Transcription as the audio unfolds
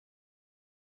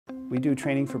We do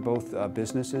training for both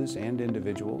businesses and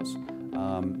individuals.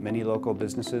 Many local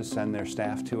businesses send their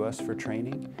staff to us for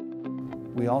training.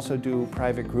 We also do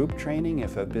private group training.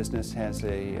 If a business has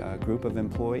a group of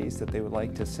employees that they would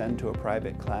like to send to a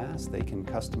private class, they can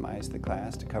customize the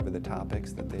class to cover the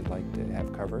topics that they'd like to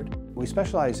have covered. We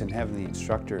specialize in having the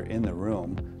instructor in the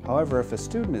room. However, if a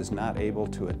student is not able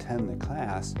to attend the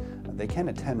class, they can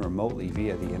attend remotely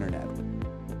via the internet.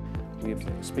 We have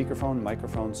speakerphone and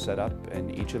microphones set up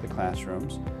in each of the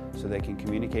classrooms so they can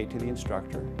communicate to the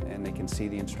instructor and they can see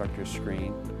the instructor's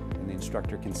screen and the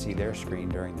instructor can see their screen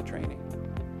during the training.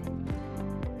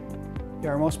 Yeah,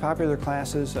 our most popular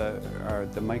classes are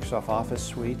the Microsoft Office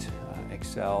suite,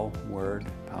 Excel, Word,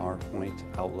 PowerPoint,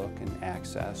 Outlook, and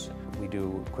Access. We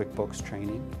do QuickBooks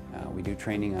training. We do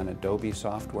training on Adobe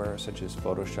software such as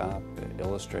Photoshop,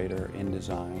 Illustrator,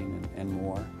 InDesign, and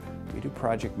more. We do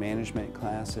project management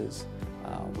classes.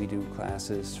 We do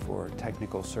classes for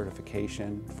technical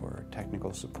certification, for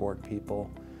technical support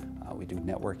people. We do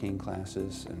networking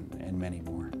classes and many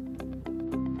more.